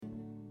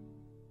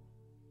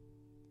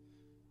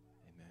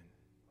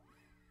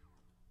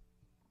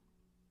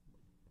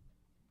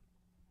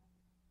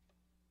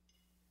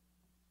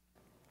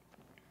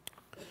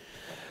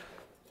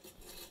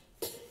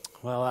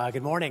Well,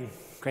 good morning,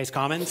 Grace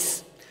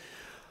Commons.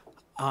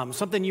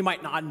 Something you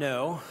might not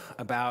know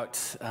about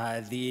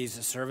these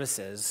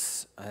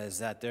services is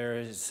that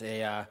there's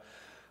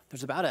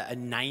about a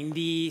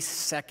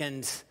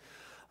 90-second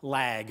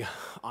lag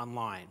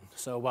online.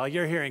 So while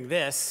you're hearing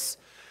this,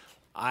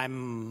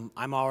 I'm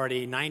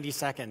already 90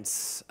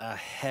 seconds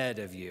ahead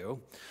of you.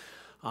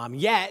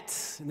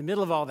 Yet, in the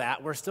middle of all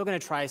that, we're still going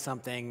to try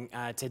something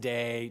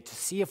today to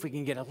see if we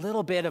can get a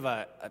little bit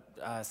of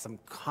some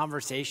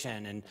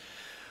conversation and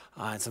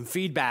some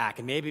feedback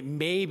and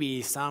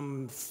maybe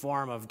some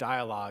form of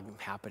dialogue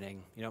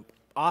happening. You know,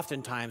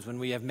 oftentimes when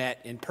we have met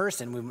in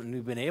person, when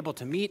we've been able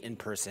to meet in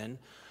person,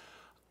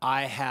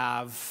 I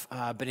have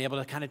been able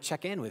to kind of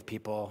check in with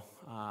people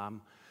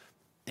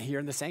here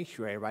in the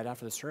sanctuary right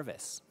after the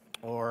service,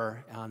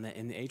 or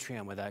in the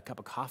atrium with a cup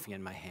of coffee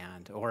in my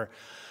hand, or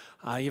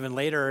even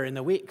later in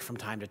the week from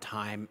time to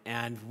time.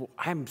 And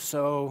I'm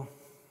so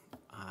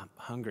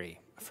hungry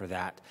for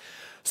that.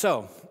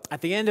 So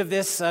at the end of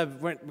this,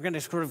 we're going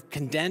to sort of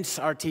condense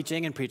our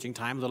teaching and preaching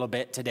time a little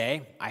bit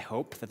today. I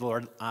hope that the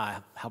Lord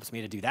helps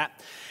me to do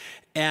that.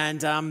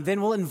 And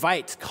then we'll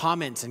invite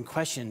comments and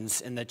questions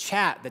in the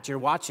chat that you're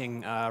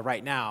watching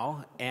right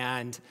now.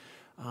 And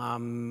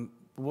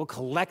we'll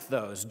collect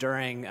those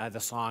during the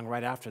song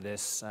right after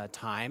this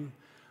time.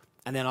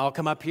 And then I'll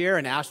come up here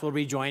and Ash will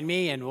rejoin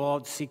me, and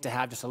we'll seek to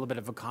have just a little bit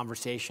of a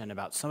conversation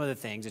about some of the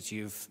things that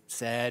you've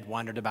said,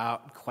 wondered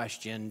about,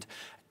 questioned,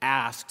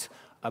 asked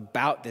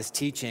about this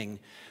teaching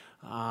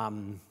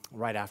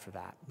right after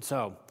that.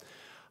 So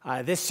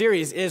this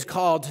series is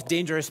called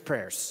Dangerous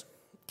Prayers.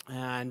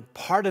 And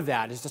part of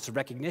that is just a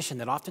recognition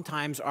that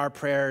oftentimes our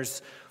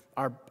prayers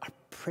are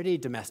pretty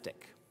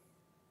domestic,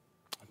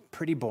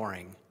 pretty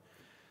boring,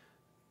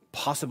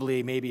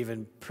 possibly maybe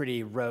even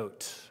pretty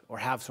rote, or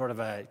have sort of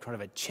a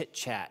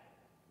chit-chat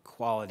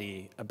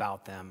quality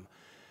about them,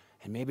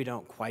 and maybe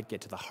don't quite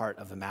get to the heart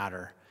of the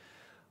matter.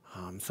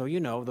 So you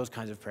know those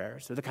kinds of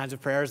prayers. They're the kinds of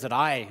prayers that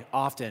I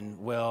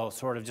often will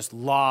sort of just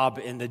lob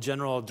in the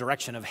general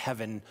direction of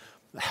heaven.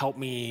 Help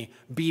me,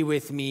 be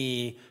with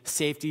me,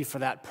 safety for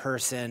that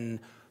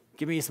person,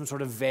 give me some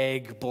sort of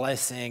vague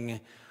blessing.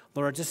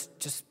 Lord,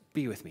 just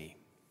be with me.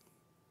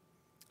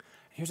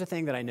 Here's the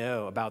thing that I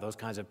know about those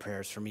kinds of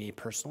prayers for me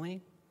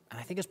personally, and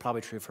I think it's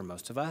probably true for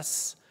most of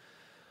us.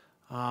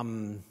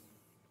 They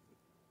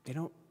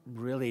don't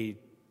really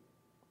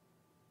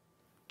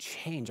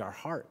change our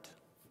heart.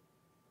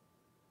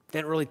 They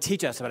don't really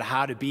teach us about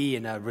how to be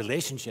in a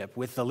relationship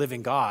with the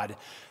living God.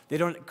 They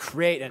don't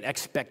create an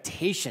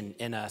expectation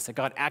in us that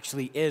God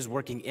actually is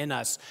working in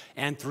us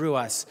and through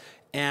us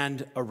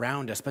and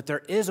around us. But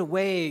there is a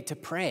way to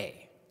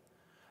pray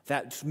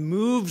that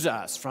moves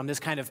us from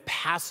this kind of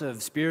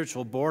passive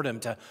spiritual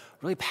boredom to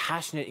really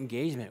passionate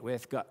engagement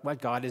with God,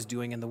 what God is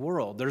doing in the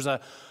world. There's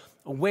a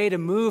way to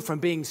move from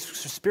being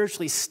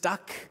spiritually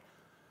stuck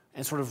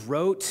and sort of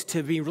rote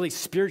to being really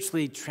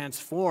spiritually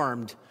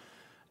transformed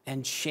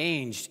and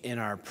changed in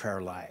our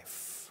prayer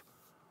life.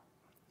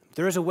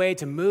 There is a way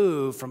to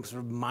move from sort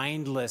of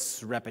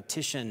mindless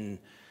repetition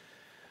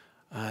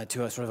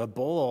to a sort of a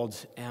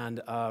bold and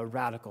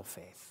radical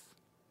faith.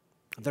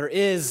 There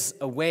is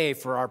a way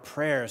for our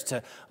prayers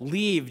to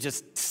leave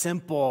just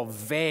simple,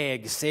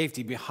 vague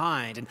safety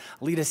behind and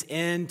lead us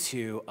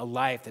into a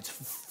life that's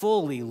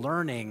fully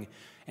learning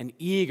and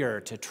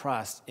eager to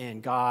trust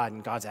in God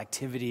and God's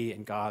activity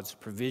and God's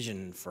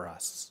provision for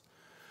us.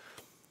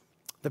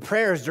 The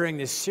prayers during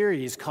this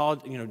series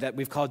that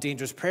we've called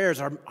Dangerous Prayers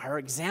are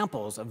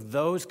examples of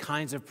those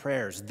kinds of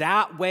prayers,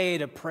 that way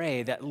to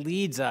pray that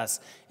leads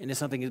us into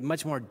something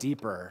much more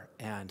deeper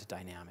and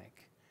dynamic.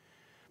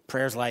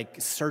 Prayers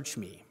like, search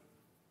me,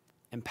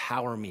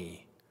 empower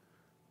me,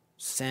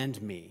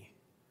 send me,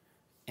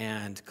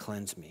 and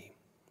cleanse me.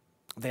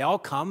 They all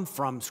come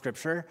from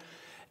Scripture,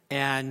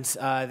 and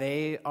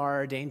they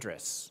are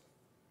dangerous.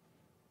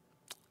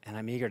 And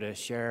I'm eager to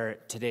share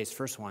today's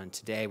first one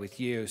today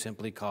with you,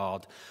 simply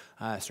called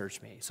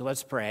Search Me. So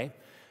let's pray,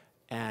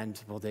 and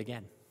we'll dig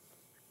in.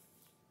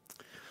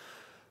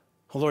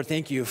 Oh, Lord,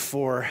 thank you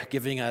for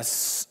giving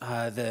us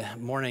the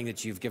morning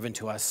that you've given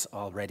to us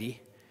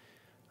already.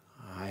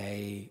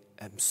 I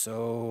am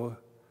so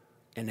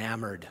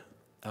enamored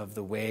of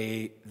the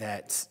way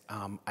that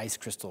ice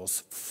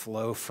crystals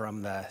flow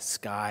from the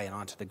sky and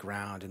onto the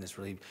ground in this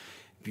really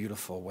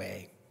beautiful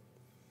way.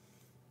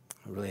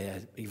 Really,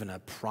 even a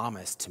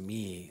promise to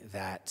me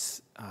that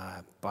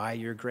by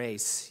your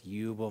grace,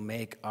 you will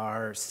make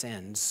our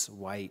sins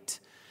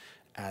white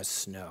as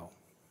snow.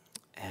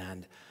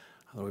 And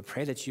Lord, we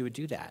pray that you would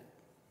do that.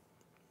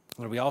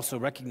 Lord, we also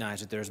recognize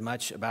that there's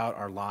much about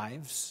our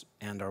lives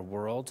and our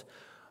world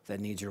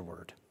that needs your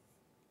word.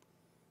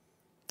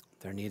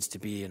 There needs to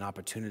be an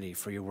opportunity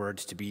for your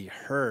words to be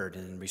heard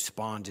and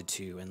responded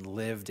to and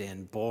lived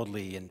in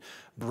boldly and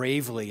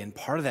bravely. And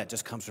part of that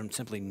just comes from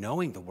simply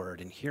knowing the word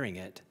and hearing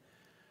it.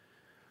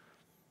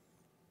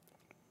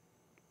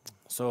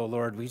 So,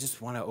 Lord, we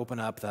just want to open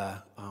up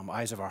the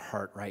eyes of our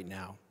heart right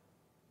now,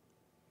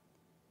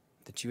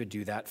 that you would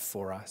do that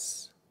for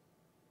us.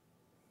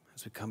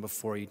 As we come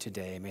before you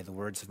today, may the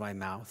words of my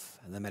mouth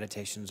and the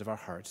meditations of our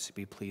hearts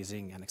be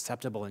pleasing and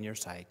acceptable in your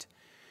sight.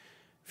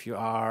 For you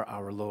are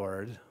our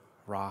Lord,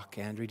 Rock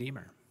and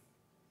Redeemer.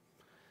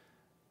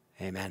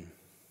 Amen.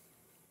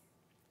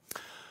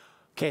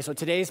 Okay, so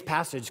today's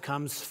passage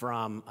comes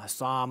from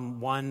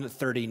Psalm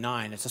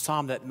 139. It's a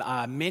psalm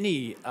that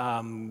many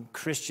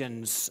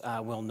Christians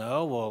will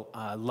know, will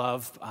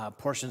love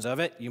portions of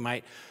it.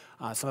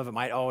 Some of it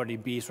might already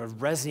be sort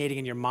of resonating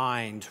in your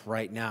mind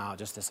right now,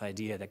 just this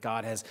idea that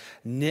God has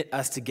knit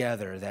us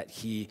together, that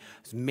he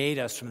has made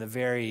us from the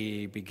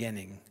very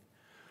beginning.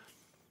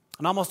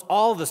 And almost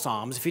all of the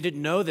Psalms, if you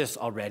didn't know this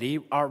already,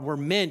 were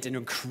meant and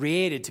were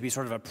created to be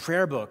sort of a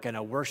prayer book and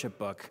a worship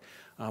book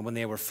when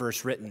they were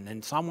first written.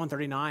 And Psalm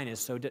 139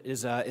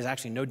 is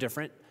actually no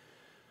different.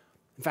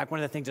 In fact, one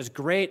of the things that's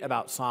great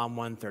about Psalm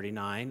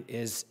 139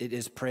 is it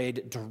is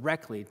prayed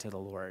directly to the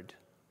Lord.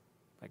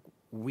 Like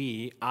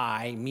me,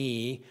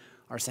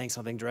 are saying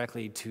something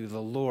directly to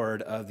the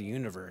Lord of the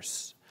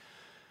universe.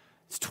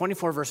 It's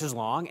 24 verses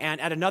long,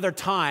 and at another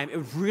time,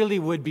 it really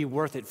would be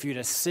worth it for you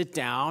to sit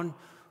down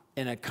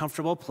in a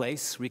comfortable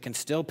place where you can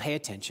still pay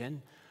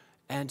attention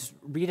and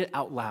read it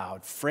out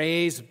loud,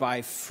 phrase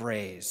by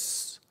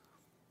phrase.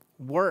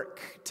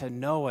 Work to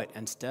know it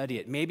and study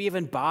it. Maybe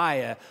even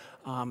buy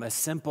a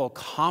simple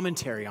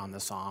commentary on the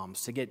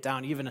Psalms to get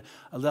down even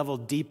a level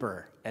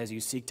deeper as you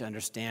seek to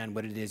understand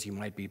what it is you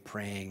might be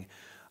praying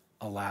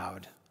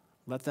aloud.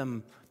 Let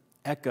them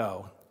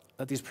echo.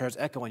 Let these prayers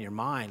echo in your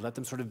mind. Let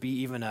them sort of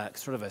be even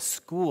a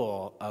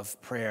school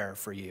of prayer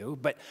for you.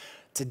 But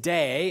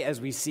today, as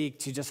we seek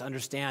to just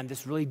understand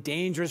this really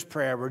dangerous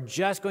prayer, we're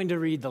just going to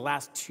read the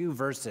last two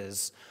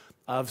verses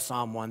of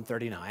Psalm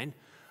 139.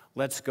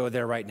 Let's go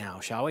there right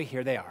now, shall we?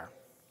 Here they are.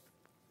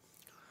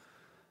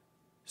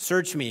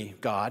 Search me,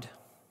 God,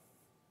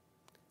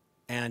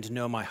 and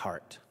know my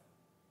heart.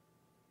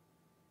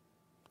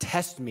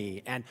 Test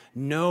me and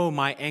know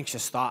my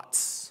anxious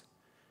thoughts.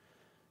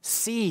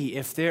 See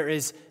if there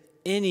is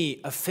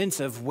any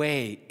offensive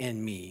way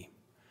in me,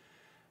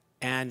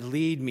 and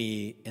lead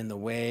me in the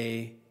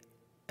way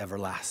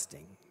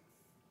everlasting.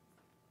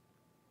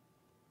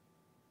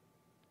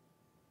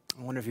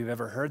 I wonder if you've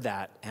ever heard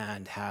that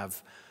and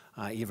have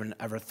even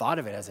ever thought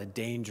of it as a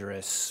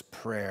dangerous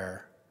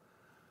prayer.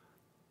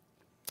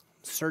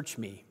 Search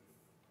me,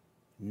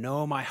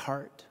 know my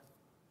heart,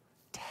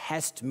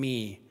 test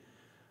me,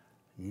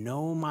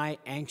 know my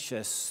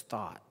anxious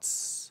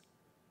thoughts,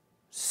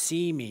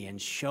 see me and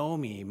show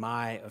me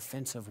my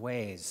offensive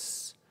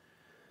ways,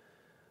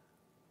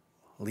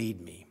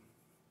 lead me.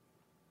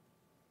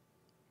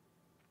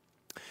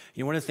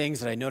 You know, one of the things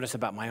that I notice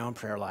about my own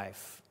prayer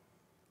life,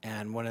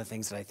 and one of the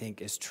things that I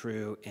think is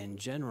true in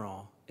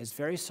general, is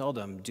very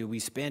seldom do we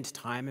spend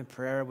time in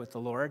prayer with the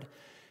Lord,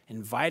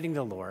 inviting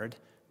the Lord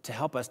to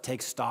help us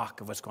take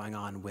stock of what's going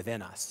on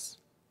within us.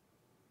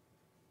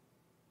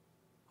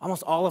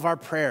 Almost all of our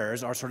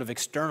prayers are sort of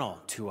external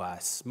to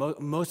us.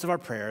 Most of our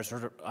prayers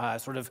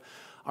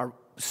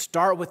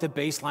start with the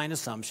baseline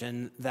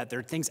assumption that there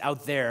are things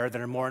out there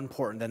that are more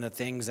important than the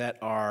things that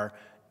are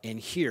in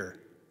here.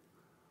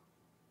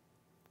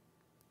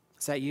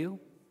 Is that you?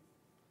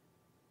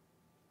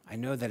 I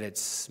know that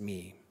it's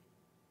me.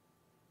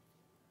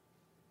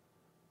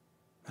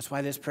 That's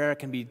why this prayer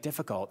can be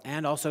difficult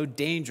and also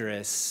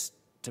dangerous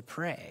to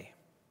pray.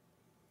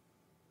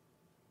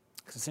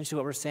 Because essentially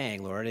what we're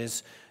saying, Lord,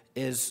 is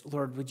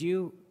Lord, would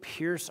you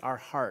pierce our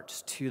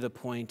hearts to the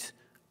point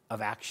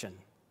of action?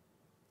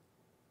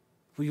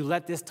 Will you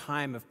let this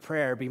time of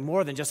prayer be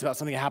more than just about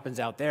something that happens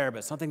out there,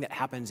 but something that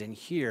happens in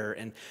here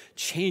and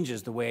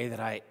changes the way that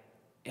I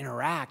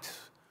interact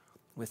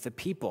with the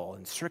people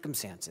and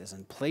circumstances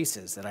and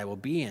places that I will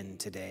be in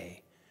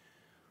today?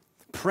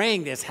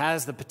 Praying this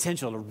has the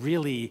potential to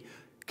really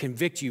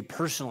convict you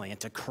personally and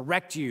to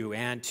correct you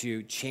and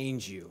to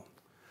change you.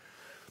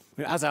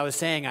 As I was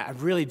saying, I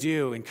really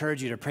do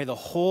encourage you to pray the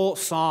whole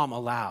psalm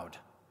aloud.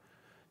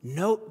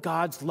 Note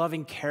God's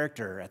loving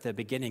character at the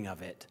beginning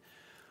of it.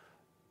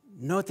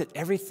 Note that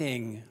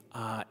everything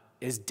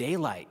is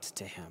daylight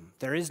to him.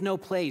 There is no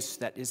place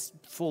that is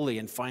fully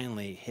and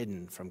finally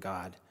hidden from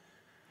God.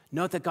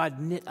 Note that God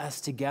knit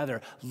us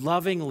together,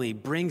 lovingly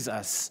brings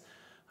us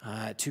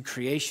to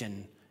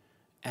creation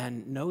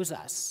and knows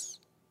us,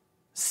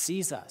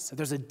 sees us.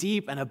 There's a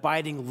deep and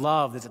abiding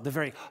love that's at the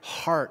very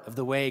heart of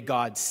the way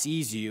God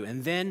sees you.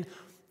 And then,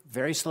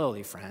 very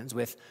slowly, friends,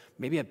 with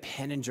maybe a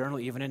pen and journal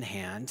even in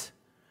hand,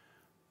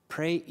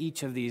 pray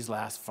each of these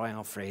last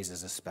final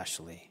phrases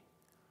especially.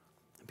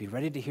 Be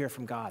ready to hear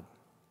from God.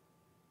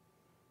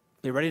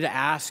 Be ready to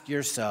ask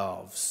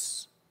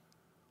yourselves,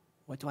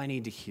 what do I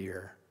need to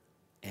hear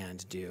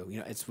and do? You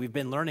know, we've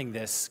been learning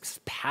this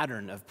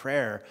pattern of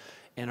prayer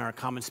in our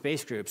common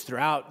space groups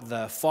throughout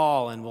the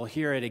fall, and we'll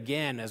hear it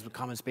again as the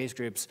common space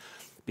groups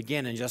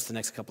begin in just the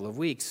next couple of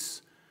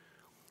weeks.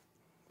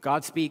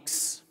 God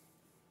speaks,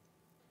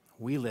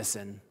 we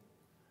listen,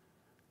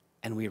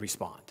 and we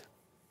respond.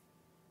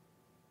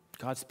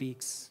 God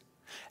speaks.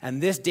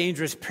 And this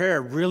dangerous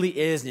prayer really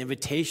is an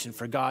invitation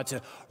for God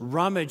to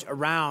rummage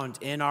around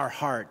in our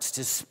hearts,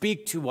 to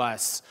speak to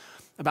us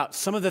about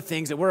some of the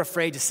things that we're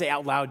afraid to say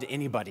out loud to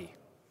anybody.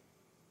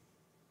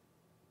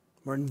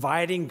 We're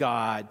inviting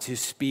God to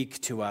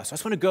speak to us. I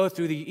just want to go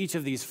through each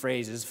of these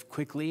phrases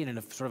quickly and in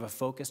a sort of a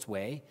focused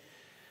way,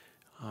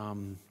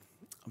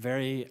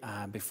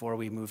 before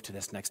we move to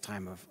this next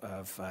time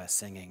of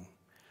singing.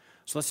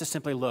 So let's just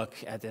simply look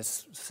at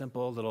this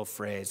simple little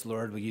phrase,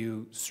 Lord, will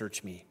you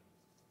search me?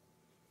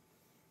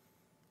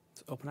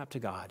 Let's open up to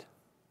God.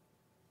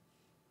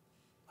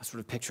 I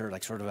sort of picture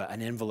like sort of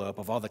an envelope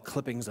of all the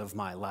clippings of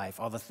my life,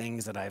 all the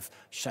things that I've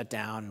shut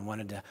down and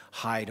wanted to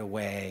hide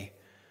away.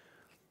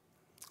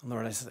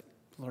 Lord, I said,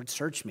 Lord,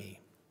 search me.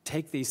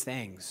 Take these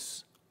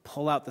things.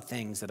 Pull out the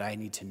things that I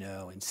need to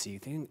know and see,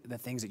 the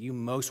things that you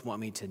most want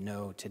me to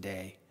know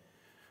today.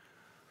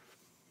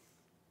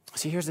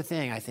 See, here's the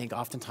thing. I think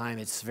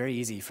oftentimes it's very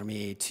easy for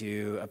me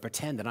to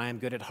pretend that I am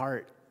good at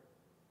heart.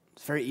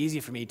 It's very easy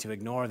for me to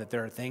ignore that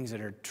there are things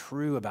that are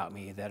true about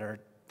me that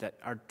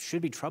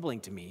should be troubling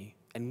to me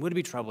and would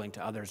be troubling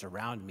to others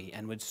around me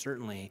and would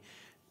certainly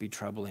be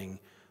troubling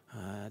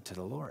to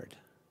the Lord.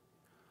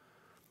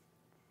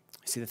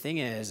 See, the thing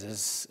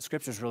is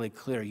Scripture is really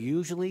clear.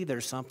 Usually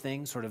there's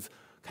something sort of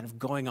kind of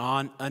going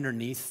on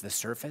underneath the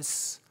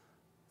surface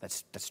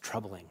that's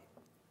troubling.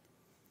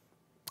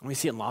 And we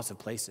see it in lots of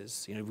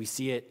places. We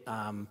see it,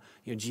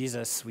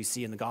 Jesus, we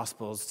see in the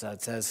Gospels,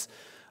 it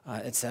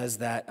says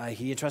that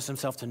he entrusted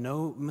himself to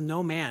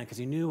no man because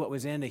he knew what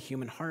was in the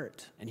human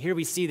heart. And here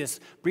we see this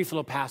brief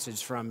little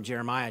passage from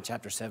Jeremiah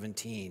chapter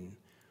 17.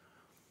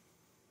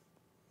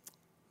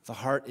 The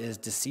heart is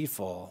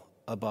deceitful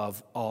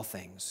above all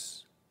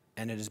things,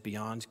 and it is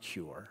beyond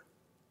cure.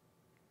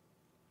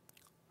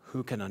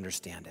 Who can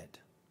understand it?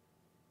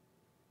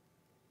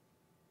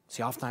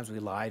 See, oftentimes we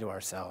lie to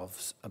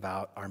ourselves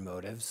about our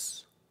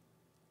motives,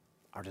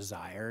 our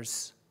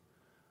desires,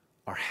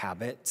 our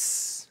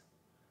habits.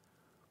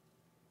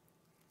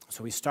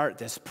 So we start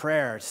this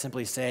prayer to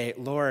simply say,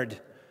 Lord,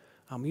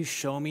 will you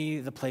show me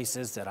the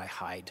places that I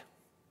hide?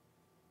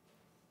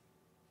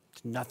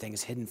 Nothing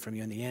is hidden from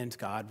you in the end,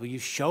 God. Will you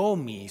show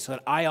me so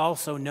that I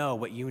also know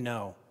what you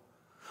know?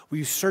 Will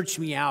you search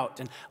me out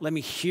and let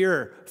me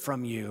hear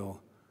from you?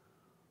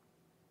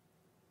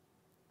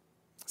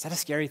 Is that a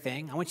scary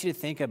thing? I want you to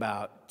think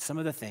about some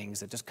of the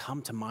things that just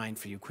come to mind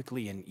for you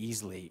quickly and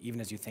easily,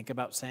 even as you think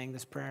about saying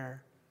this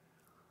prayer.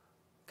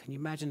 Can you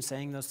imagine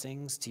saying those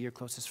things to your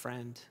closest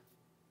friend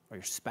or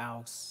your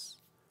spouse?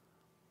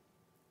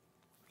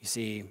 You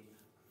see,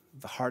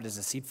 the heart is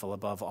deceitful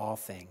above all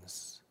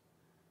things.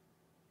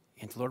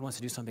 And the Lord wants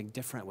to do something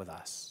different with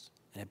us.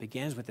 And it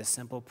begins with this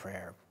simple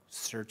prayer,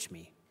 search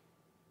me.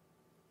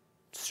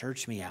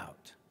 Search me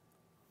out.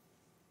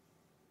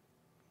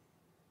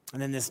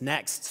 And then this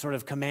next sort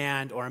of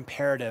command or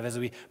imperative as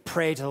we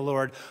pray to the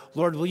Lord,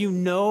 Lord, will you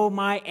know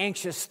my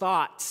anxious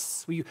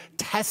thoughts? Will you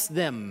test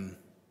them?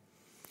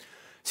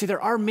 See,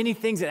 there are many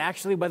things that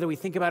actually, whether we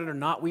think about it or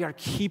not, we are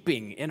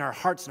keeping in our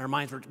hearts and our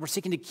minds. We're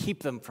seeking to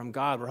keep them from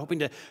God. We're hoping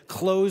to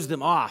close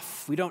them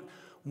off. We don't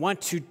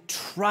want to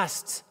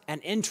trust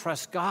and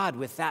entrust God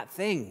with that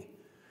thing.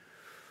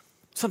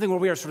 Something where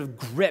we are sort of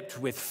gripped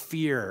with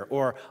fear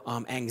or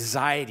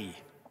anxiety.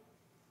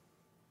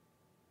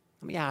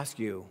 Let me ask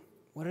you,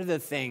 what are the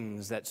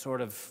things that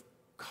sort of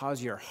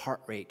cause your heart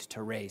rate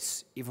to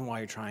race even while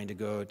you're trying to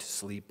go to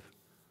sleep?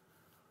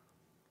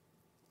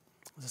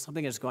 Is there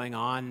something that's going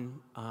on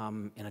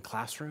in a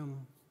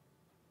classroom?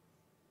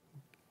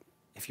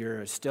 If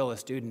you're still a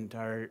student,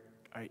 do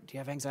you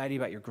have anxiety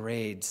about your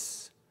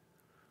grades?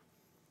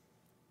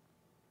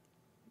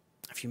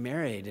 If you're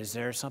married, is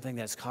there something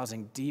that's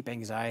causing deep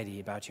anxiety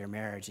about your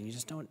marriage and you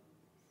don't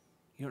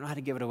know how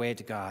to give it away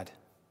to God?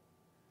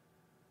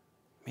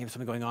 Maybe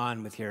something going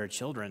on with your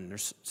children.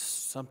 There's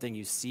something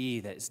you see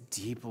that is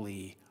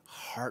deeply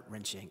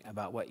heart-wrenching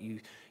about what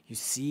you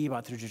see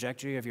about the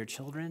trajectory of your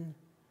children,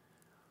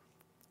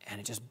 and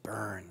it just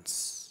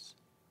burns.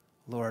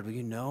 Lord, will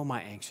you know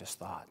my anxious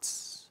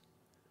thoughts?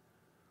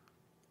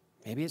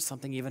 Maybe it's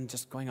something even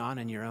just going on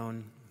in your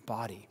own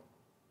body,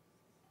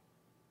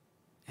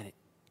 and it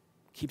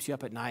keeps you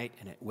up at night,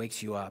 and it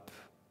wakes you up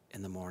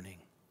in the morning.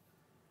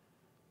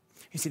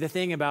 You see, the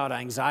thing about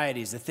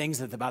anxieties,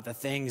 about the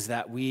things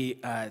that we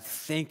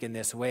think in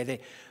this way,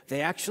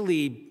 they're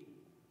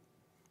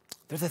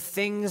the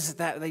things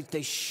that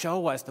they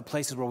show us the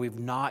places where we've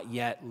not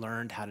yet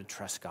learned how to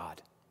trust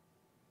God.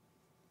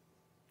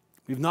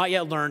 We've not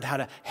yet learned how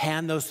to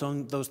hand those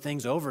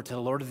things over to the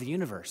Lord of the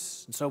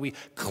universe. And so we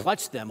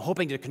clutch them,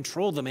 hoping to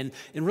control them in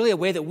really a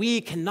way that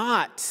we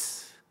cannot.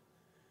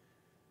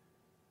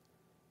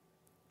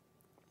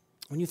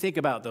 When you think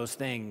about those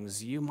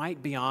things, you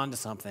might be onto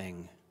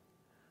something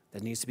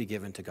that needs to be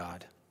given to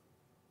God.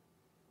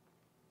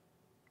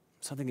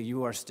 Something that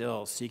you are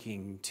still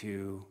seeking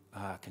to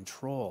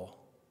control,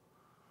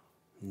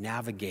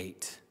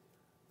 navigate,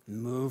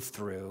 move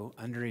through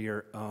under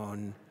your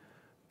own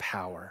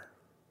power.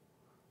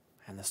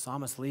 And the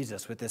psalmist leads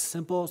us with this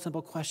simple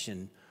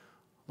question,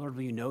 Lord,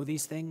 will you know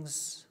these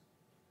things?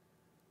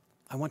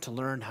 I want to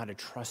learn how to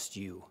trust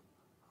you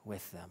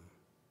with them.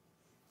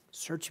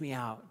 Search me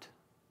out.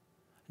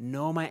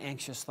 Know my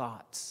anxious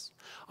thoughts.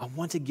 I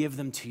want to give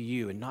them to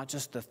you, and not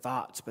just the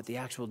thoughts, but the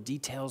actual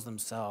details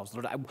themselves.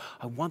 Lord,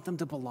 I want them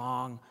to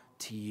belong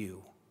to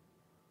you.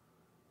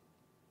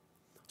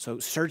 So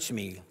search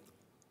me.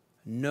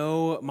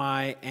 Know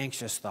my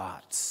anxious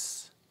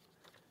thoughts.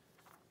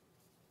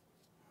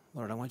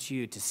 Lord, I want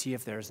you to see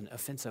if there's an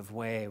offensive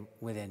way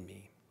within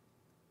me.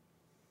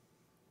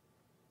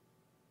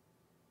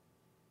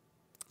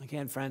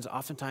 Again, friends,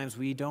 oftentimes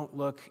we don't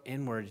look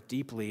inward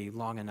deeply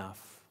long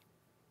enough.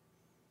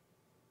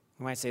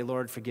 We might say,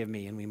 Lord, forgive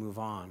me, and we move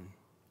on.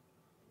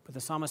 But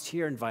the psalmist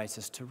here invites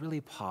us to really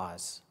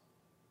pause,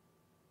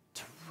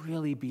 to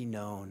really be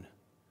known,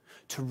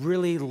 to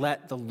really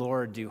let the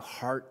Lord do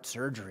heart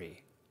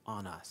surgery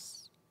on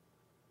us,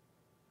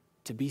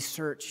 to be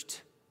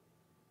searched,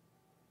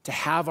 to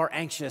have our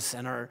anxious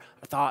and our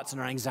thoughts and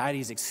our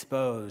anxieties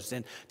exposed,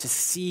 and to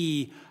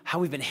see how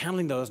we've been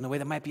handling those in a way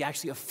that might be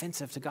actually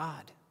offensive to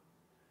God.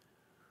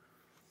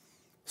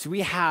 So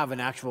we have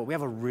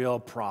a real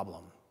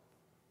problem.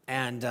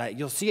 And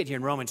you'll see it here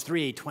in Romans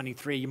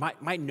 3:23. You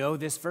might know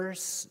this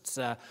verse. It's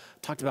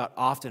talked about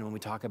often when we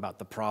talk about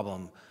the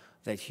problem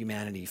that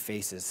humanity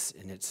faces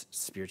in its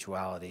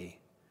spirituality.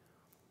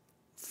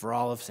 For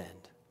all have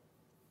sinned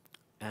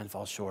and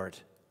fall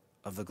short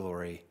of the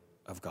glory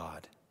of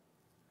God.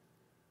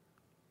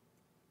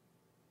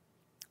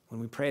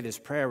 When we pray this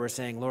prayer, we're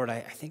saying, Lord,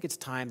 I think it's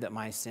time that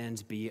my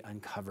sins be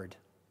uncovered.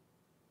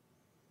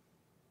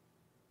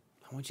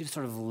 I want you to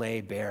sort of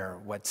lay bare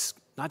what's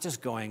not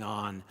just going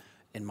on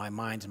in my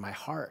mind and my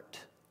heart,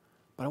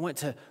 but I want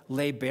to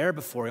lay bare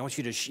before you. I want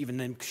you to even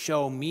then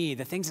show me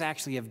the things that I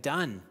actually have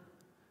done,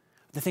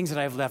 the things that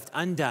I've left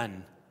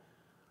undone.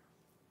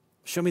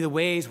 Show me the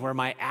ways where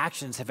my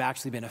actions have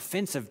actually been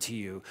offensive to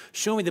you.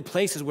 Show me the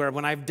places where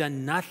when I've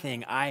done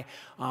nothing, I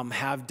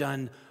have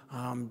done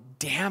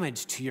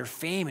damage to your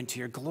fame and to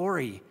your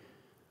glory.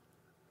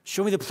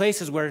 Show me the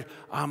places where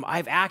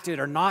I've acted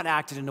or not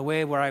acted in a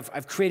way where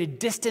I've created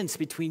distance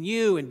between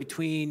you and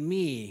between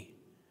me.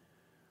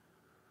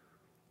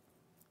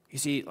 You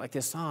see, like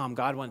this psalm,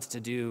 God wants to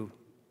do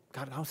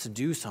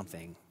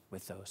something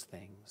with those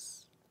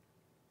things.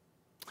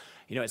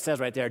 You know, it says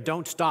right there,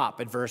 don't stop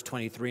at verse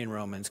 23 in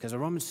Romans, because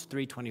Romans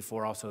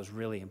 3:24 also is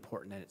really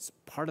important, and it's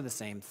part of the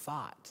same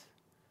thought.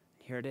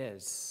 Here it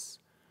is.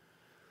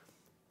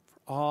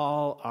 For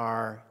all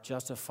are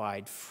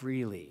justified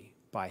freely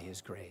by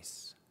his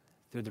grace,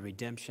 through the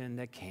redemption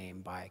that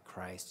came by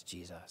Christ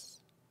Jesus.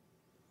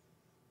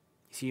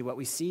 See, what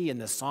we see in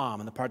this psalm,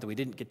 and the part that we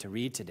didn't get to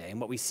read today, and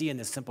what we see in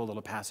this simple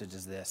little passage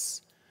is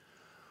this.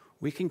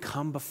 We can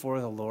come before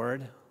the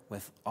Lord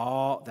with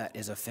all that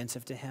is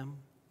offensive to him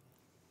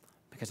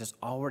because it's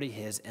already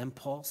his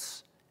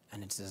impulse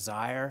and his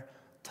desire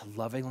to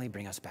lovingly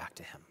bring us back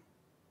to him.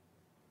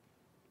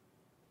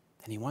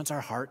 And he wants our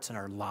hearts and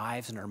our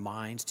lives and our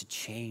minds to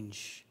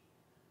change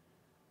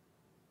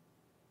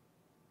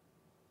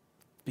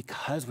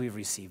because we've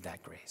received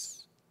that grace.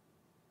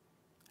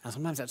 And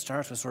sometimes that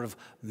starts with sort of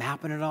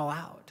mapping it all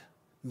out.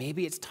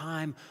 Maybe it's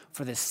time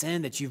for the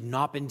sin that you've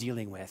not been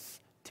dealing with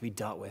to be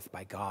dealt with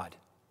by God.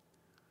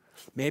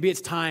 Maybe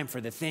it's time for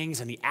the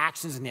things and the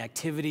actions and the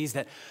activities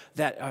that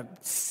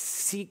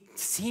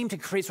seem to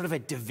create sort of a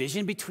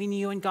division between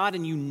you and God,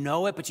 and you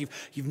know it, but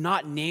you've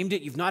not named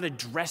it, you've not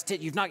addressed it,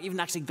 you've not even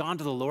actually gone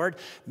to the Lord.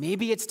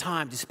 Maybe it's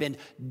time to spend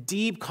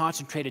deep,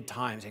 concentrated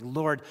time saying,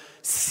 Lord,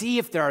 see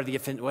if there are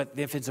what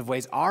the offensive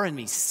ways are in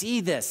me. See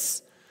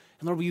this.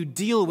 And Lord, will you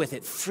deal with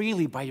it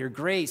freely by your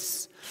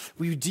grace?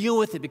 Will you deal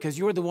with it because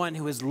you're the one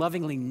who has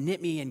lovingly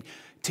knit me and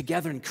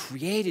together and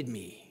created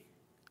me?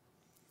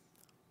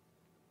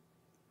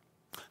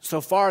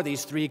 So far,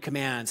 these three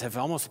commands have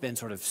almost been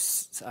sort of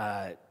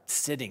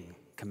sitting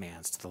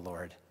commands to the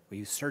Lord. Will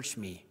you search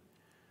me?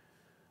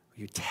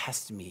 Will you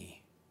test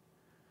me?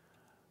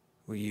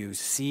 Will you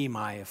see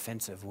my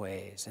offensive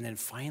ways? And then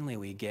finally,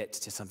 we get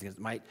to something that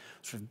might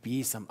sort of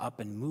be some up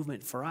and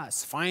movement for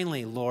us.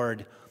 Finally,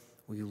 Lord,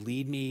 will you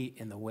lead me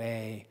in the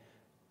way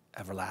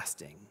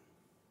everlasting?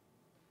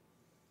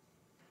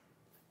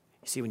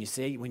 You see,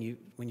 when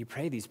you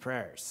pray these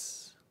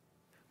prayers,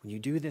 when you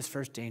do this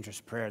first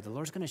dangerous prayer, the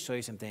Lord's going to show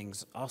you some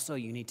things also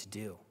you need to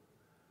do.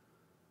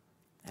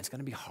 And it's going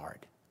to be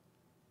hard.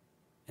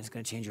 And it's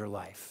going to change your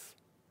life.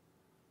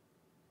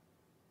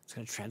 It's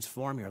going to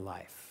transform your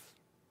life.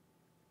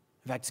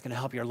 In fact, it's going to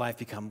help your life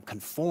become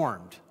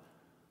conformed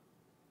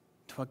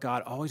to what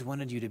God always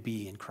wanted you to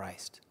be in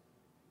Christ.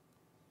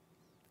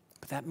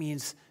 But that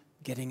means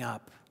getting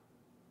up.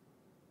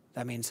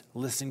 That means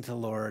listening to the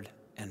Lord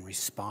and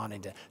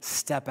responding, to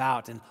step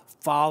out and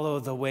follow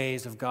the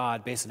ways of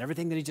God based on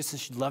everything that he just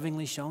has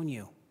lovingly shown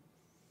you.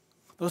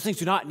 Those things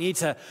do not need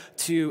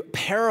to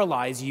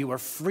paralyze you or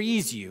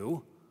freeze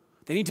you.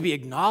 They need to be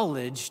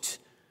acknowledged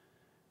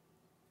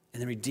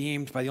and then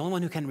redeemed by the only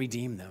one who can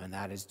redeem them, and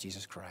that is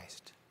Jesus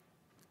Christ.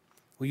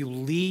 Will you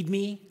lead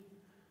me?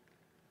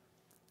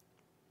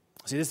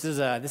 See, this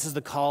is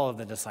the call of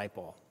the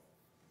disciple.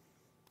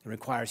 It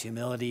requires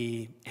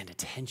humility and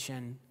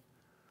attention.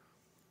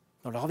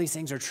 Lord, all these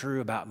things are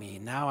true about me.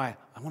 Now I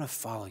want to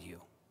follow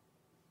you.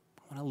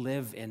 I want to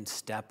live in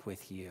step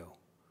with you.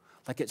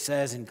 Like it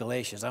says in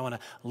Galatians, I want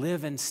to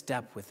live in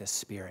step with the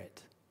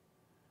Spirit.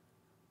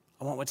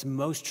 I want what's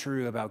most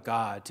true about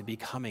God to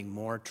becoming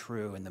more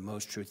true, and the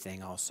most true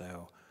thing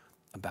also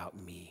about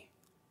me.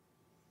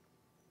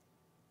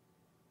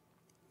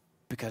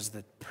 Because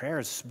the prayer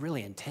is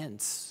really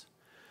intense.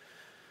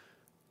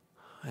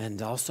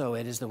 And also,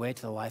 it is the way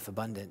to the life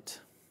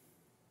abundant.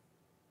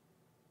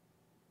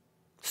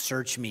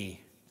 Search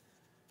me,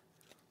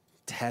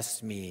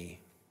 test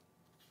me,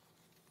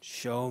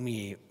 show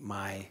me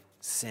my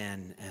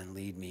sin, and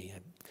lead me.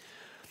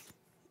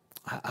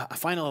 A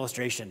final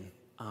illustration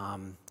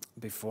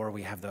before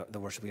we have the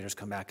worship leaders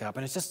come back up,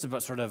 and it's just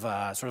about sort of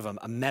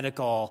a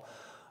medical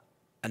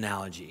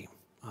analogy,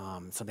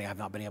 something I've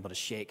not been able to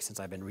shake since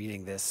I've been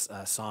reading this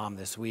psalm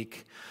this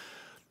week.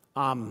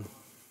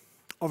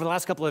 Over the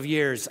last couple of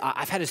years,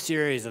 I've had a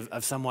series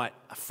of somewhat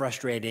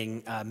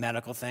frustrating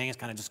medical things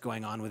kind of just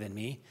going on within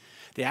me.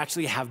 They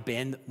actually have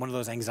been one of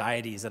those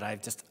anxieties that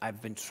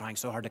I've been trying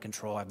so hard to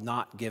control. I've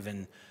not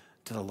given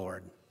to the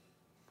Lord.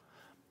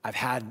 I've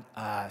had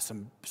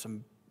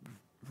some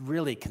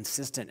really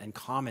consistent and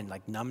common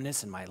like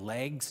numbness in my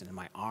legs and in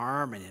my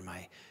arm and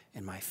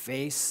in my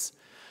face,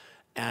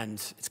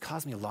 and it's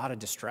caused me a lot of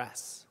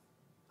distress,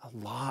 a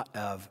lot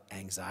of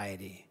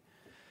anxiety.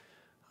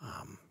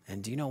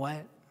 And do you know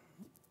what?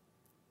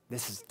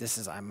 This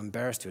is I'm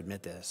embarrassed to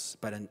admit this,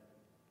 but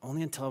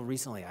only until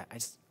recently, I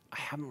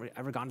haven't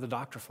ever gone to the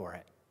doctor for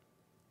it.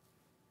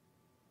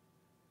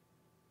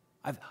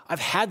 I've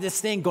had this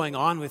thing going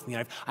on with me.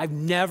 I've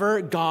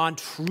never gone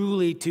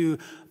truly to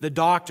the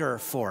doctor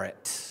for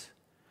it.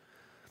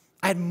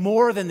 I had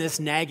more than this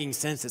nagging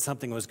sense that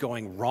something was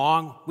going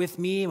wrong with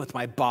me and with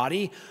my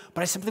body,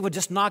 but I simply would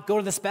just not go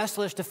to the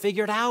specialist to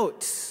figure it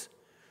out.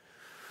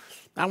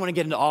 I don't want to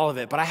get into all of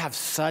it, but I have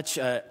such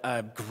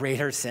a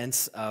greater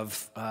sense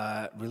of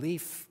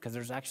relief because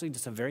there's actually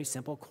just a very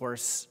simple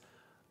course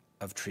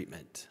of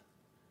treatment.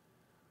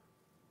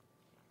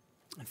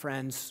 And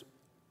friends,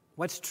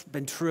 what's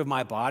been true of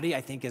my body,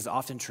 I think, is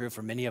often true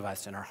for many of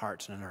us in our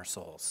hearts and in our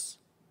souls.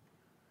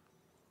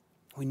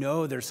 We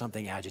know there's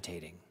something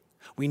agitating.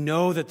 We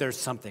know that there's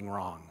something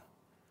wrong.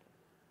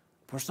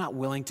 But we're just not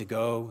willing to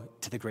go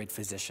to the great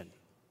physician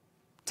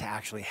to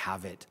actually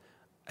have it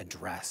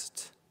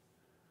addressed.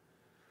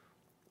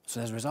 So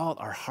as a result,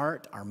 our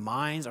heart, our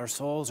minds, our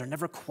souls are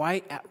never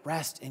quite at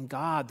rest in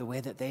God the way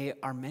that they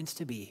are meant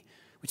to be,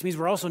 which means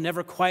we're also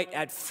never quite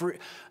as free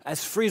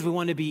as we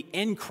want to be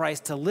in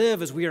Christ to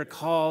live as we are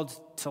called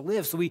to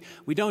live. So we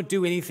don't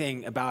do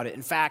anything about it.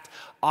 In fact,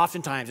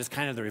 oftentimes it's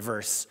kind of the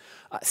reverse.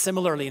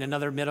 Similarly, in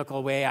another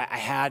medical way, I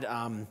had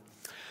a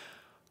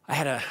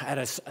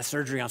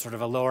surgery on sort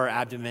of a lower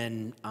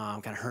abdomen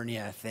kind of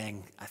hernia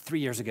thing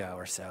 3 years ago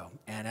or so.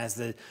 And as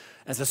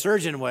the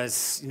surgeon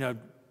was,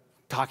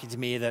 talking to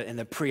me in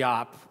the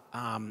pre-op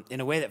in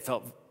a way that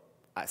felt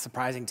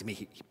surprising to me,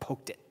 he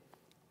poked it.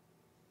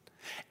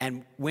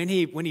 And when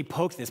he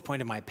poked this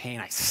point of my pain,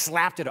 I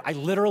slapped it. I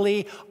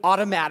literally,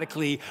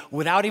 automatically,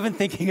 without even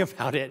thinking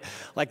about it,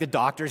 like the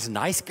doctor's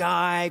nice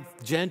guy,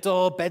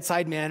 gentle,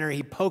 bedside manner,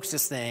 he pokes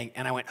this thing,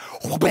 and I went,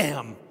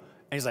 bam! And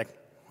he's like,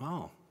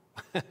 oh.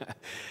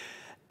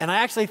 And I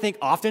actually think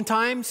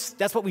oftentimes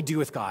that's what we do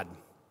with God.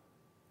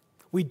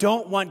 We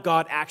don't want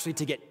God actually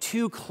to get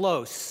too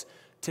close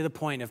to the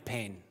point of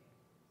pain.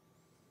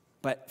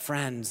 But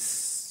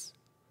friends,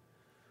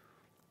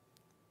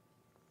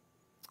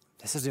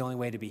 this is the only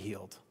way to be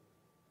healed.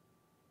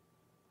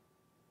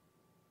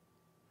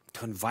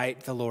 To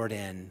invite the Lord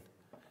in,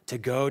 to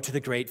go to the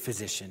great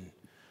physician,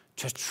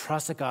 just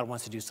trust that God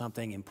wants to do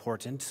something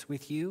important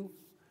with you.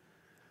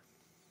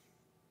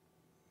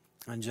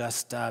 And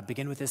just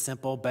begin with this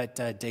simple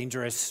but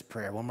dangerous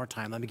prayer. One more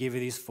time. Let me give you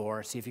these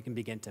 4. See if you can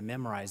begin to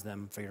memorize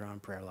them for your own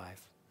prayer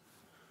life.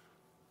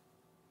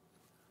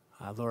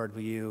 Lord,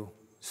 will you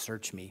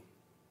search me?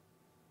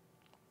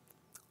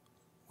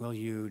 Will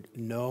you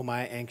know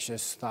my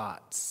anxious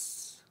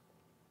thoughts?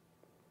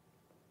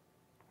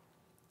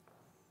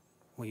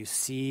 Will you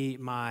see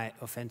my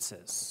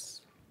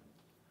offenses?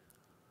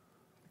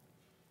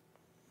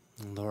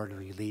 And Lord,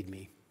 will you lead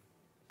me?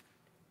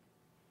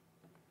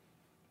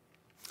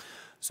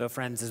 So,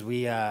 friends, as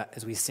we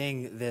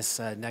sing this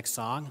next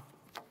song,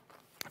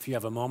 if you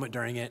have a moment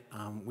during it,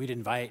 we'd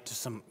invite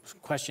just some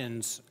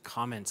questions,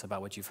 comments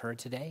about what you've heard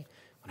today.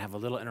 I want to have a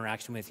little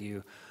interaction with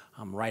you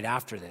right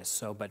after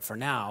this. But for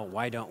now,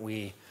 why don't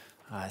we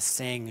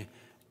sing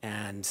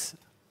and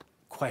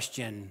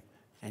question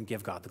and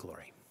give God the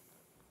glory?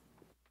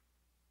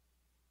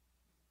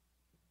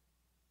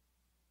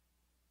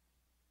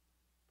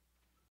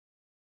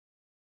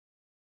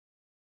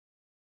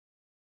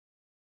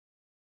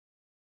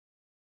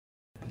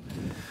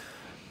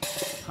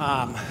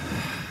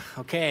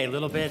 Okay, a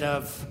little bit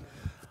of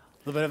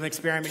an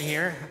experiment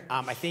here.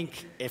 I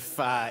think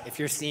if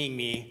you're seeing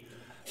me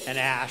and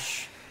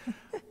Ash,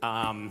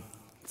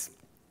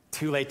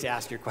 too late to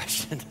ask your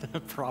question,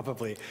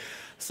 probably.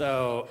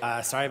 So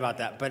sorry about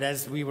that. But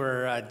as we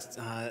were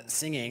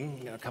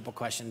singing, a couple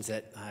questions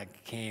that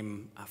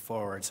came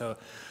forward. So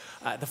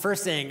the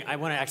first thing I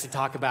want to actually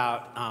talk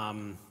about,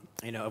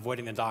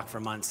 avoiding the dock for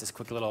months, this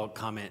quick little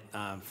comment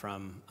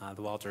from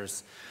the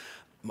Walters.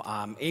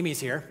 Amy's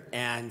here,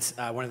 and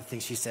one of the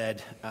things she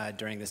said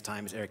during this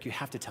time is, Eric, you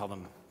have to tell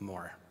them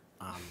more.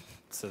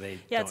 So they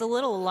it's a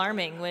little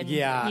alarming when you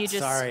just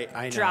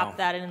drop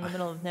that in the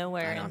middle of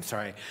nowhere. I'm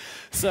sorry.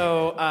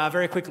 So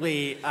very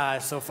quickly,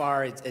 so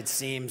far it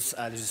seems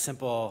there's a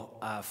simple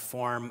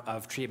form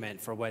of treatment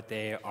for what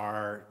they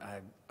are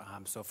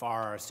so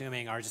far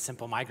assuming are just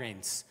simple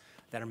migraines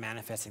that are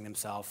manifesting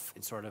themselves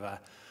in sort of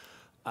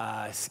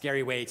a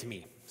scary way to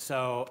me.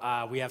 So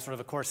we have sort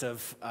of a course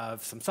of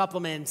some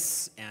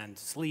supplements and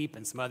sleep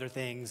and some other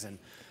things, and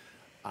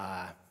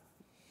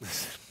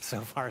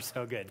so far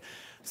so good.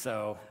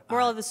 So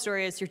moral of the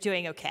story is you're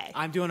doing okay.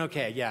 I'm doing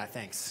okay. Yeah,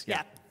 thanks.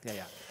 Yeah.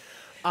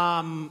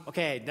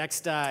 Okay,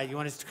 next, you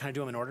want us to kind of do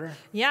them in order?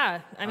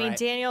 Yeah. I mean, right.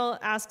 Daniel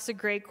asks a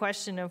great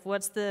question of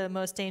what's the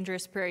most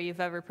dangerous prayer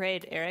you've ever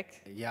prayed,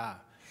 Eric? Yeah.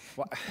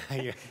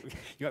 You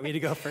want me to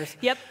go first?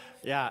 Yep.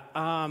 Yeah.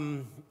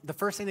 The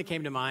first thing that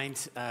came to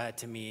mind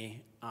to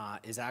me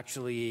is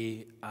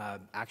actually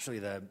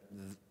the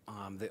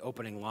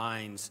opening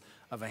lines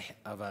of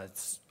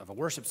a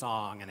worship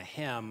song and a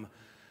hymn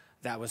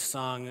that was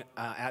sung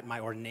at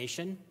my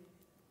ordination,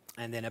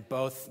 and then at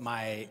both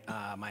my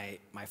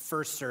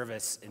first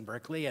service in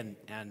Berkeley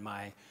and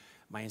my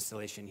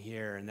installation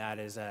here, and that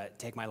is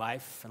 "Take My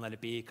Life and Let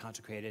It Be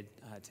Consecrated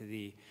to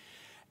Thee."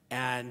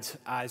 And is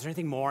there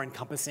anything more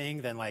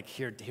encompassing than like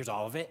here's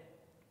all of it,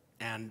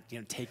 and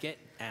take it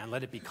and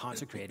let it be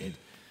consecrated,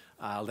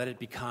 let it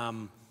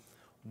become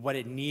what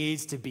it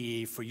needs to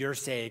be for your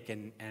sake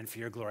and for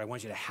your glory. I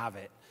want you to have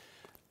it.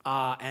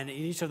 And in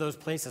each of those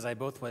places,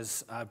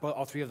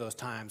 all three of those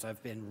times,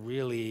 I've been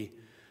really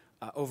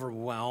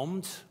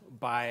overwhelmed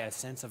by a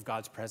sense of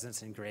God's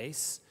presence and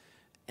grace,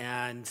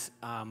 and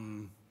a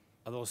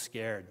little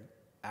scared,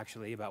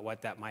 actually, about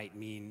what that might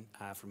mean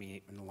for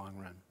me in the long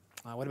run.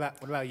 What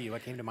about you?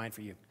 What came to mind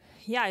for you?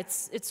 Yeah,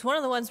 it's one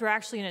of the ones we're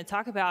actually going to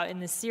talk about in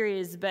this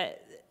series,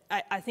 but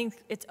I think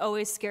it's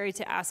always scary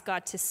to ask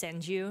God to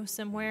send you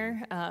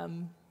somewhere.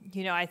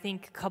 I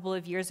think a couple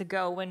of years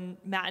ago when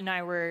Matt and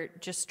I were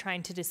just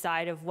trying to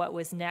decide of what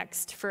was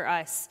next for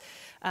us,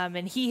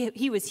 and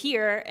he was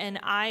here, and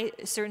I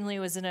certainly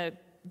was in a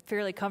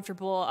fairly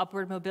comfortable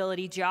upward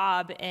mobility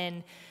job,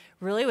 and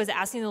really was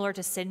asking the Lord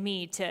to send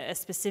me to a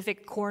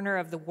specific corner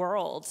of the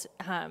world,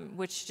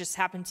 which just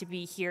happened to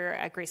be here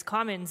at Grace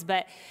Commons.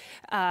 But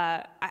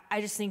I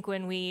just think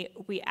when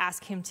we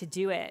ask him to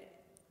do it,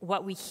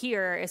 what we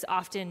hear is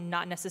often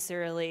not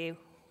necessarily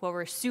what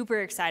we're super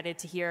excited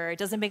to hear. It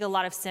doesn't make a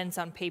lot of sense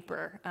on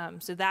paper.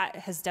 So that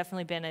has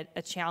definitely been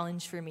a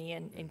challenge for me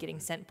in getting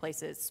sent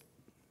places.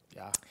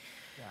 Yeah.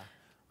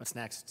 What's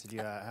next? Did you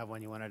have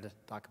one you wanted to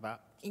talk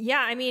about?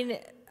 Yeah, I mean,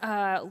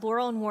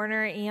 Laurel and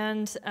Warner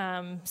and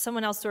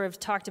someone else sort of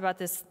talked about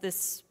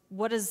this,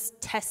 what does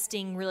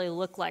testing really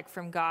look like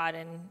from God?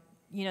 And,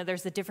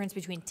 there's the difference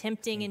between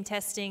tempting and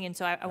testing. And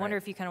so I wonder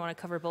if you kind of want to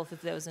cover both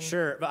of those.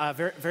 Sure.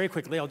 Very, very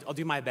quickly, I'll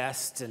do my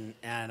best. And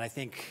I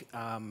think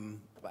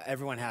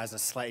everyone has a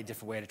slightly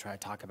different way to try to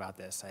talk about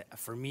this.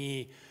 For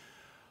me,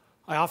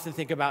 I often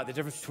think about the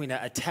difference between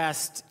a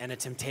test and a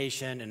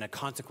temptation and a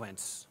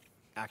consequence,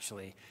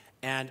 actually.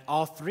 And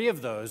all three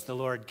of those, the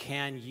Lord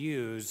can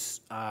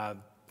use,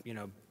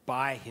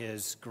 by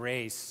His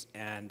grace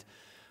and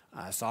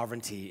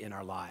sovereignty in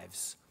our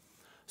lives.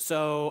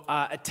 So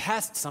a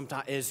test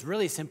sometimes is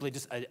really simply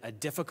just a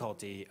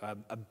difficulty,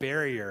 a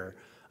barrier,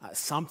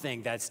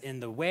 something that's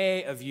in the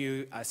way of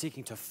you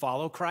seeking to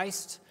follow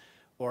Christ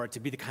or to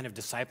be the kind of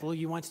disciple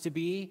you want to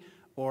be,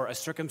 or a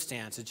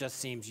circumstance. It just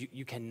seems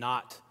you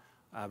cannot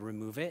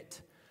remove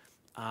it.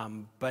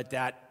 But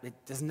that it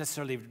doesn't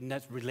necessarily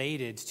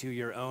related to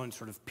your own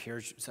sort of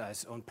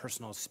own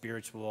personal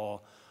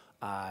spiritual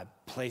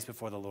place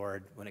before the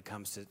Lord when it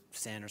comes to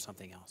sin or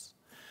something else.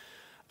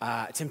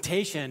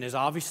 Temptation is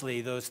obviously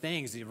those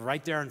things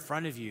right there in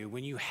front of you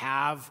when you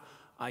have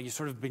you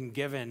sort of been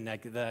given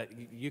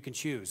you can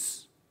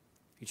choose.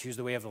 You choose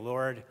the way of the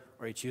Lord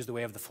or you choose the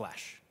way of the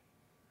flesh.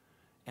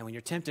 And when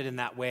you're tempted in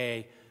that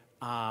way,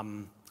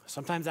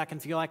 sometimes that can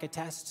feel like a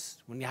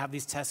test. When you have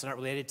these tests that aren't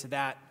related to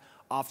that,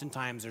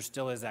 oftentimes there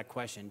still is that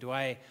question, do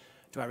I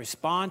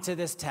respond to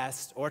this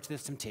test or to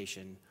this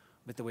temptation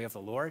with the way of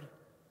the Lord,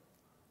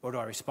 or do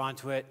I respond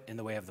to it in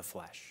the way of the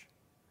flesh?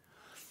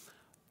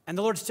 And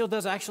the Lord still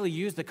does actually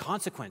use the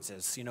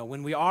consequences.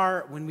 When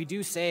we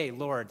do say,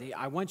 Lord,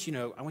 I want you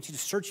to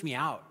search me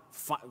out,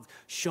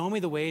 show me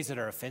the ways that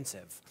are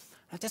offensive.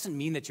 That doesn't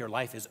mean that your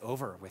life is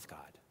over with God.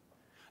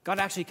 God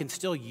actually can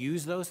still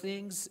use those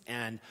things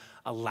and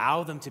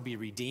allow them to be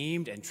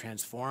redeemed and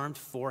transformed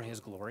for His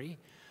glory.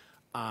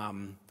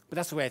 But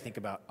that's the way I think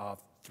about all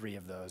three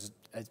of those.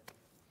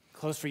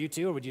 Close for you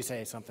too, or would you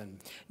say something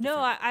different? No,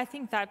 I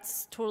think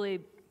that's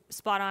totally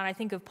spot on. I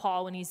think of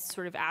Paul when he's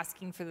sort of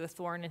asking for the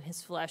thorn in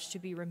his flesh to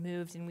be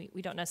removed, and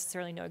we don't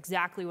necessarily know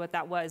exactly what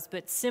that was,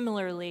 but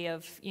similarly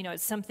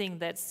it's something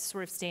that's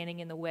sort of standing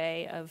in the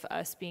way of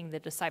us being the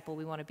disciple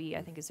we want to be,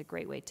 I think is a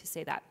great way to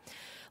say that.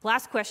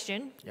 Last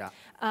question. Yeah.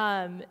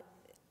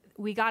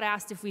 We got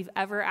asked if we've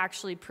ever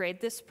actually prayed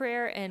this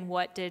prayer, and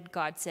what did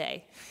God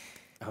say?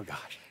 Oh,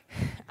 gosh.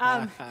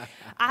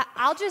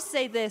 I'll just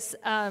say this.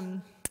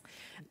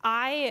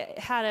 I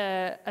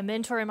had a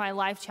mentor in my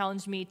life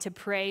challenge me to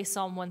pray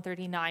Psalm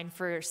 139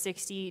 for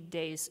 60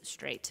 days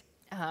straight.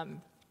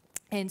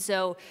 And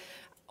so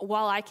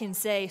while I can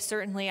say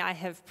certainly I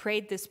have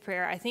prayed this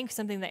prayer, I think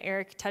something that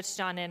Eric touched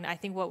on, and I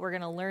think what we're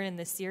going to learn in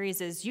this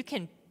series is you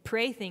can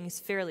pray things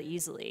fairly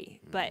easily,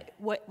 but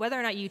whether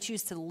or not you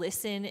choose to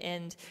listen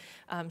and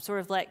sort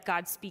of let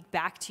God speak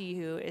back to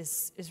you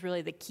is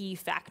really the key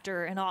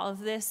factor in all of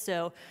this.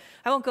 So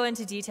I won't go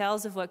into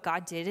details of what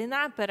God did in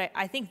that, but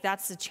I think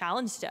that's a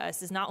challenge to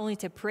us, is not only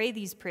to pray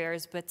these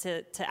prayers, but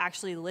to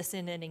actually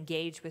listen and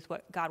engage with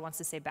what God wants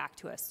to say back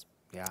to us.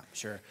 Yeah,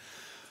 sure.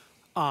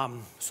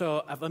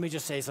 So let me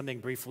just say something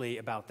briefly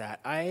about that.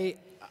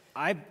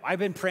 I've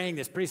been praying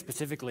this pretty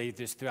specifically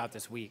throughout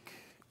this week.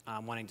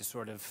 Wanting to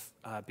sort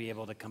of be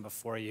able to come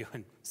before you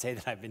and say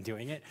that I've been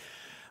doing it.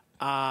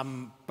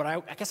 But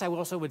I guess I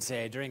also would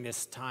say during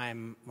this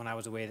time when I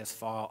was away this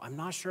fall, I'm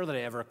not sure that I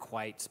ever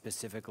quite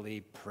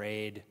specifically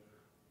prayed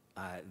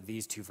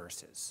these two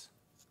verses.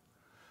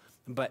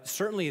 But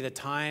certainly the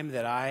time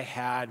that I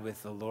had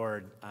with the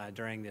Lord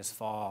during this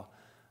fall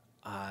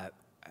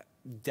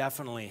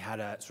definitely had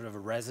a sort of a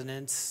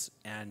resonance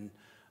and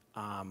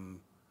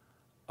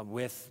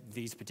with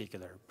these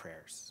particular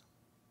prayers.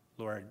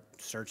 Lord,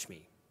 search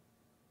me.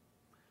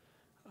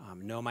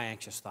 Know my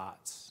anxious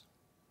thoughts.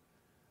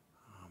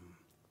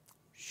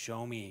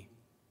 Show me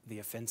the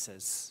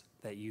offenses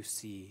that you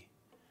see,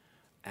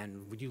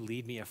 and would you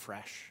lead me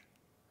afresh?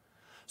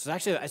 So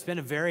it's been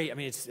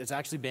it's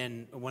actually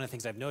been one of the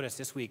things I've noticed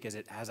this week is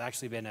it has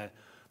actually been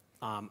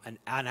an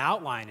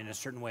outline in a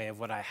certain way of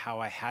how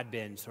I had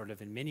been sort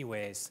of in many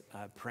ways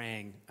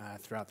praying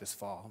throughout this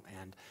fall,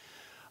 and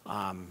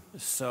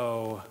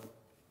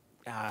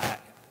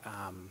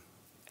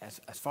as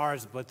far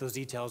as what those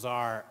details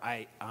are,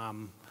 I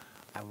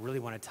really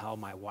want to tell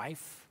my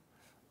wife,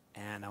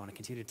 and I want to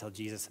continue to tell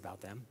Jesus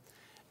about them,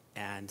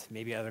 and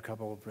maybe other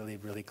couple of really,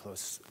 really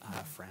close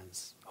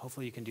friends.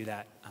 Hopefully you can do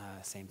that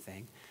same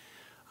thing.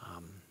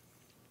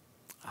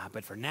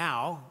 But for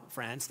now,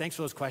 friends, thanks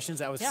for those questions.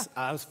 That was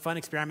a fun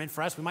experiment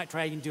for us. We might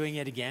try doing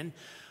it again.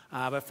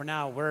 But for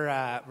now,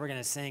 we're going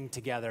to sing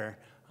together.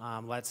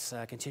 Let's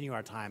continue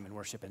our time in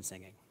worship and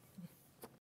singing.